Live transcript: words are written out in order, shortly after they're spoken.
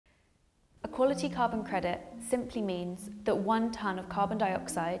quality carbon credit simply means that 1 tonne of carbon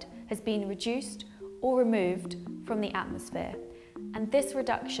dioxide has been reduced or removed from the atmosphere, and this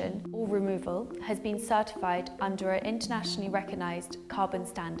reduction or removal has been certified under an internationally recognised carbon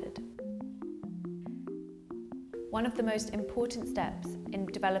standard. One of the most important steps in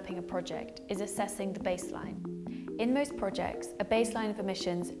developing a project is assessing the baseline. In most projects, a baseline of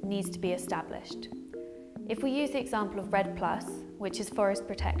emissions needs to be established. If we use the example of REDD+, which is forest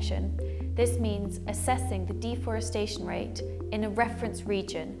protection, this means assessing the deforestation rate in a reference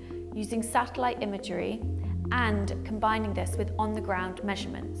region using satellite imagery and combining this with on-the-ground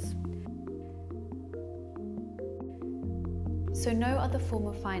measurements. So no other form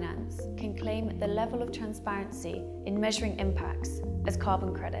of finance can claim the level of transparency in measuring impacts as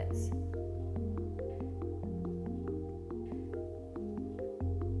carbon credits.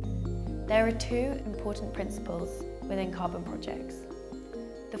 There are 2 important principles within carbon projects.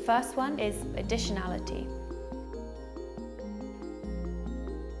 The first one is additionality.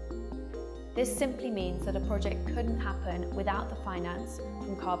 This simply means that a project couldn't happen without the finance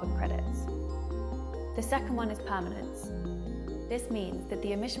from carbon credits. The second one is permanence. This means that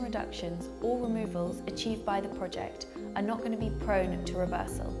the emission reductions or removals achieved by the project are not going to be prone to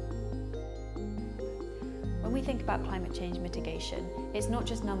reversal. When we think about climate change mitigation, it's not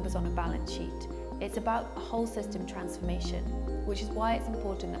just numbers on a balance sheet, it's about a whole system transformation, which is why it's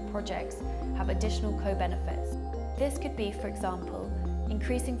important that projects have additional co-benefits. This could be, for example,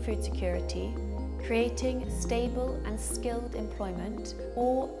 increasing food security, creating stable and skilled employment,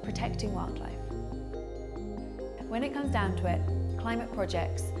 or protecting wildlife. When it comes down to it, climate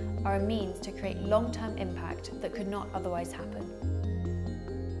projects are a means to create long-term impact that could not otherwise happen.